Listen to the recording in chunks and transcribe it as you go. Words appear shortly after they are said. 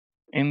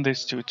In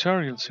this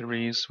tutorial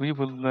series, we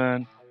will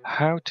learn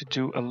how to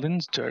do a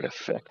lens dirt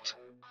effect.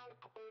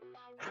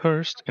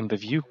 First, in the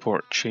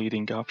viewport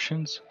shading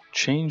options,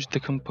 change the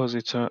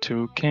compositor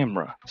to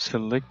camera.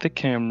 Select the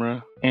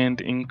camera and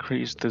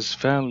increase this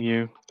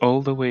value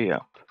all the way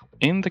up.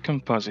 In the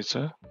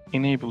compositor,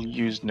 enable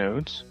use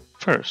nodes.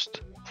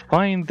 First,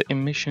 find the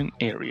emission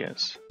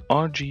areas,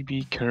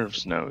 RGB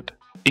curves node.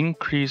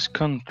 Increase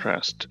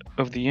contrast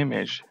of the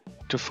image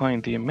to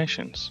find the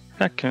emissions.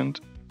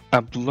 Second,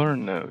 a blur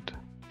node.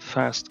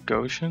 Fast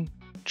Gaussian,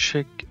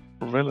 check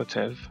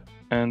relative,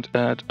 and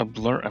add a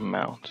blur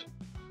amount.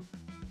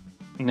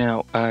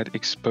 Now add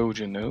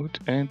exposure node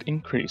and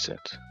increase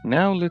it.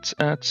 Now let's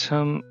add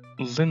some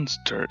lens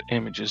dirt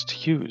images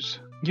to use.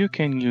 You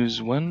can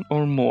use one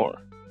or more.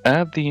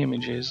 Add the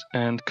images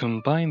and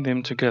combine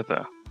them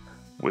together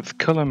with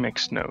color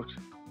mix node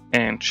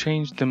and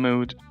change the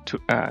mode to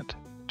add.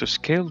 To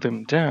scale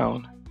them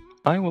down,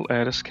 I will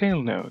add a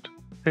scale node.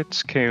 Set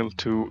scale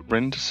to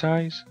render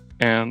size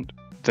and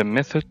the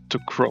method to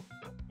crop.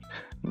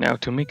 Now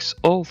to mix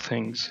all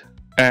things,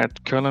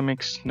 add color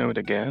mix node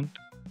again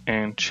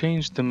and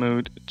change the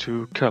mode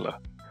to color.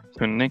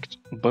 Connect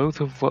both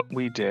of what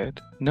we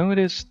did.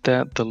 Notice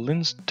that the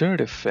lens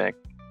dirt effect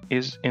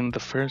is in the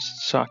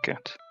first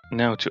socket.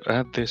 Now to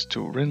add this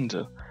to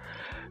render,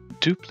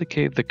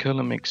 duplicate the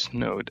color mix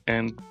node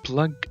and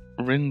plug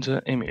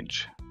render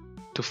image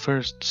to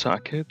first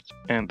socket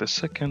and the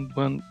second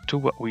one to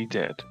what we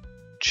did.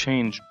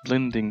 Change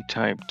blending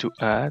type to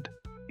add.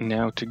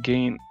 Now to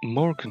gain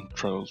more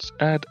controls,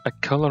 add a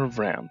color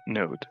ramp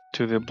node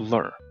to the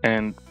blur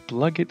and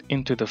plug it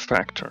into the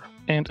factor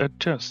and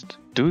adjust.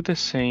 Do the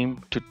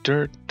same to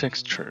dirt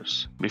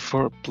textures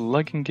before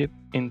plugging it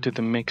into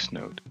the mix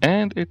node.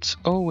 And it's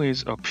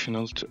always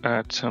optional to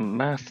add some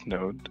math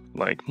node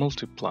like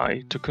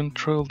multiply to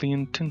control the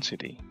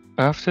intensity.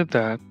 After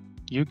that,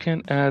 you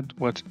can add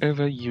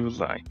whatever you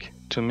like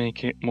to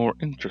make it more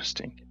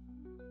interesting.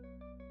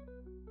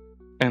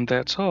 And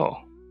that's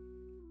all.